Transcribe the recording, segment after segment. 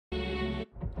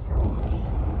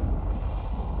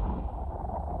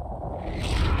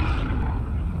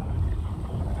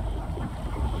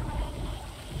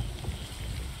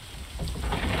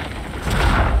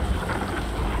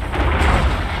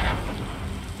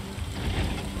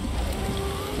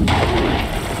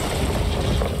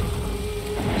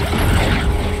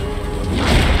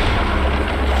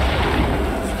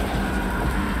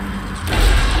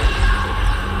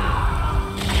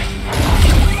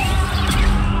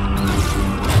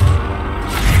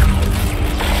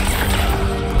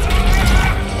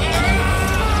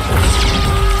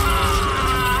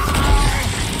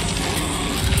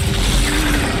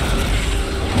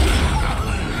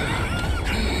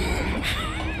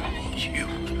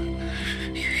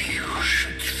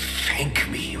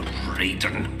thank me,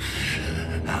 Raiden.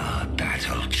 Our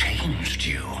battle changed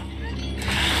you.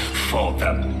 For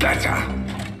the better.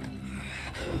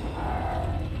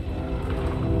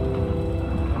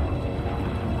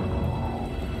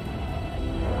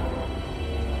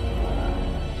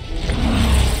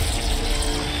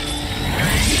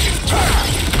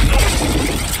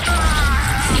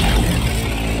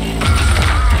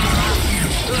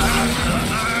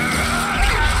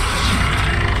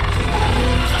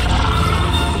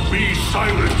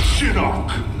 Silent Shinnok!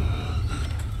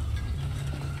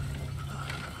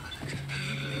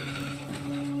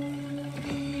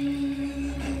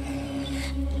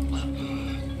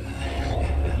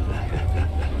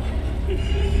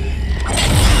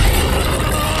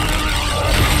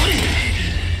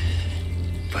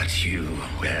 But you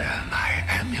wear my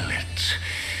amulet.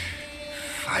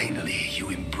 Finally, you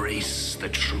embrace the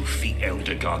truth the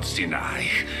Elder Gods deny.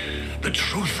 The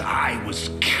truth I was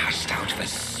cast out for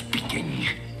speaking.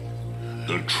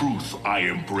 The truth I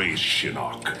embrace,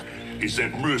 Shinnok, is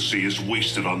that mercy is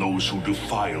wasted on those who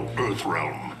defile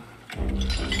Earthrealm.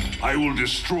 I will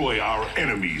destroy our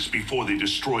enemies before they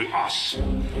destroy us,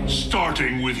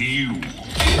 starting with you.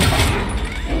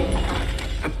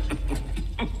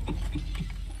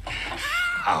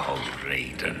 Oh,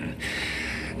 Raiden.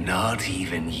 Not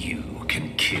even you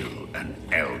can kill an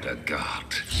Elder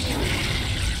God.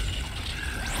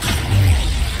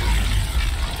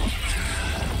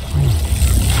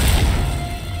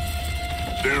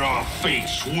 There are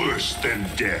fates worse than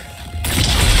death.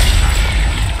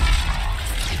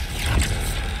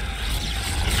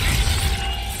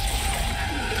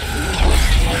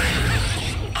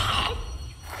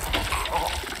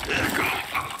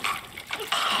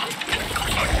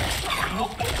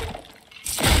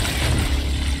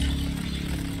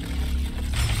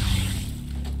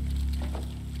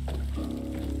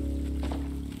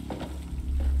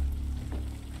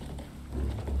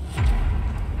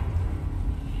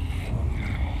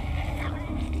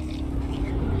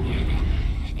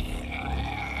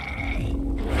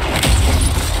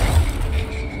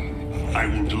 I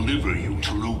will deliver you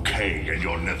to Liu Kang and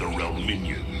your Netherrealm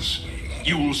minions.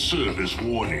 You will serve as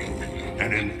warning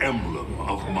and an emblem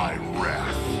of my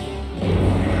wrath.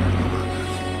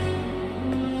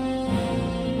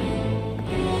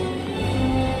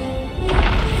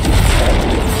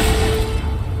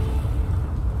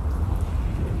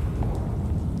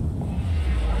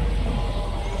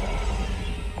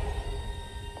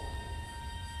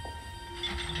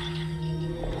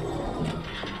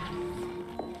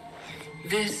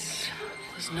 This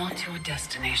was not your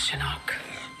destiny, Shinnok.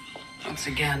 Once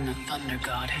again, the Thunder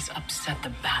God has upset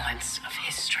the balance of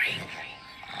history.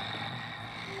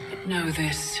 But know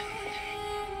this.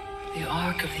 The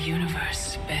arc of the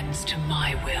universe bends to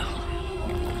my will.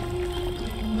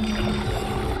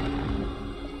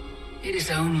 It is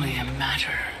only a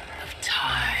matter of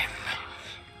time.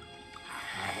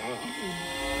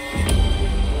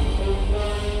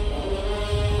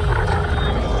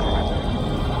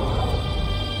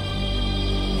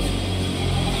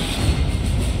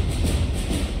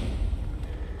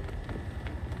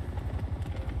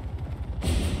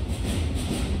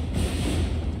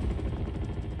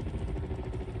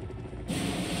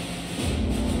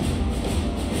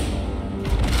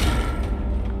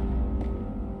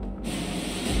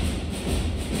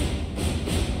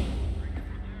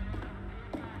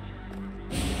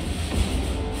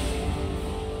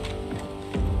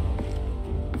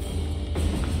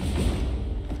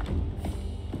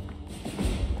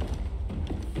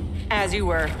 As you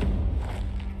were.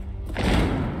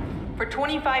 For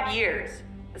 25 years,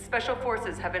 the Special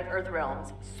Forces have been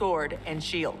Earthrealm's sword and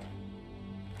shield.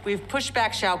 We've pushed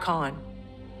back Shao Kahn,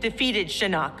 defeated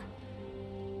Shinnok,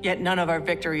 yet none of our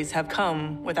victories have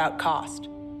come without cost.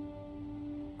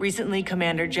 Recently,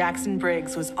 Commander Jackson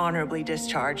Briggs was honorably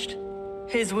discharged.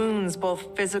 His wounds,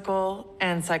 both physical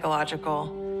and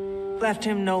psychological, left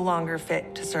him no longer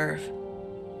fit to serve.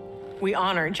 We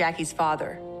honor Jackie's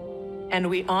father, and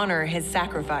we honor his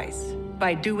sacrifice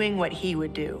by doing what he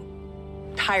would do.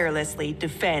 Tirelessly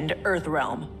defend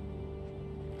Earthrealm.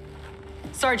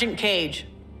 Sergeant Cage,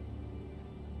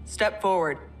 step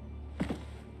forward.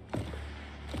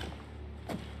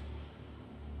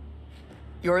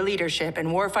 Your leadership and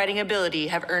warfighting ability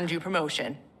have earned you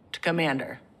promotion to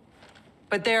Commander.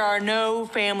 But there are no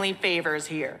family favors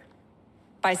here.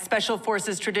 By Special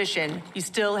Forces tradition, you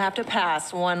still have to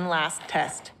pass one last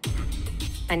test.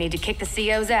 I need to kick the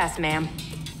CO's ass, ma'am.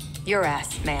 Your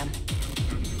ass, ma'am.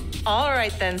 All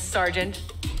right then, Sergeant.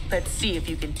 Let's see if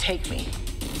you can take me.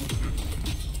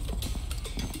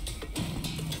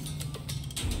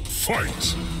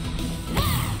 Fight!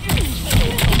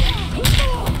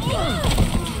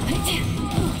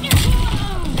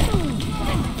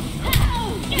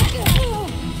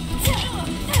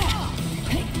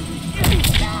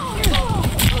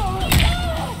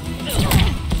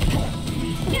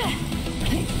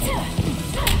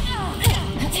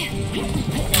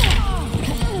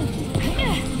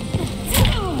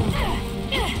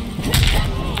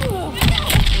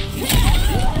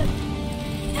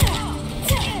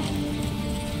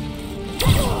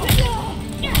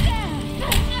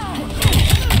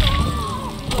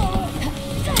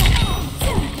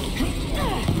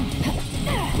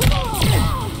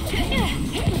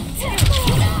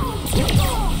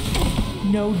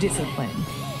 no discipline.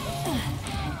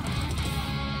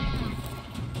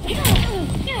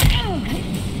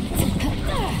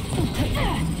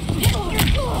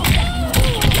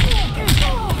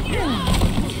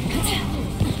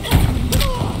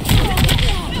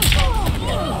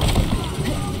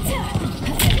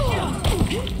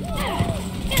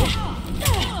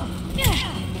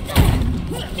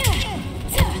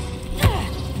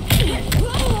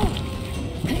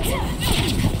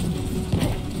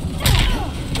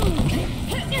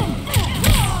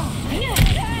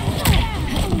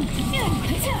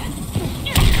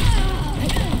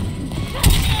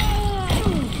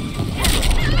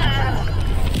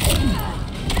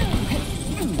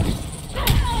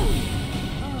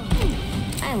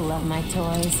 I love my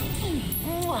toys.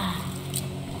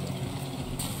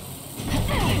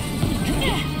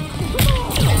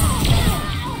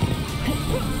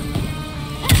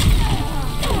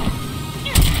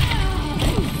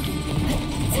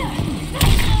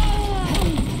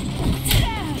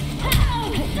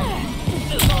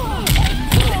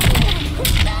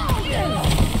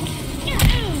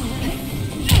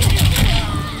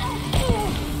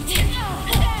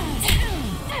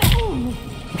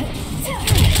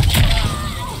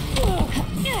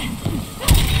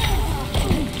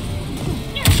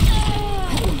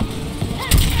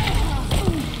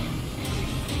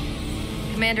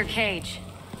 Commander Cage,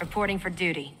 reporting for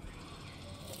duty.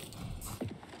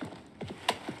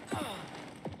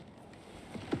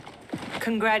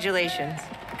 Congratulations,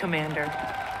 Commander.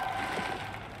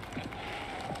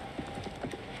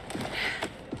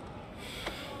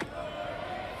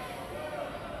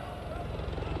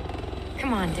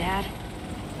 Come on, Dad.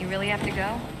 You really have to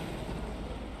go?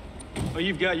 Well,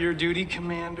 you've got your duty,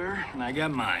 Commander, and I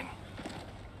got mine.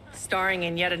 Starring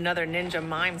in yet another Ninja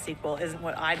Mime sequel isn't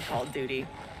what I'd call duty.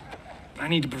 I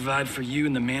need to provide for you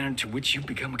in the manner to which you've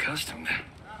become accustomed.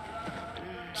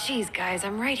 Jeez, guys,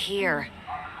 I'm right here.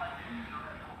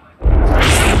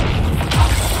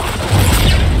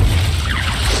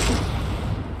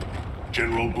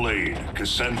 General Blade,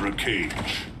 Cassandra Cage.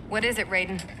 What is it,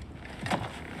 Raiden?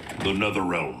 The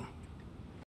Netherrealm.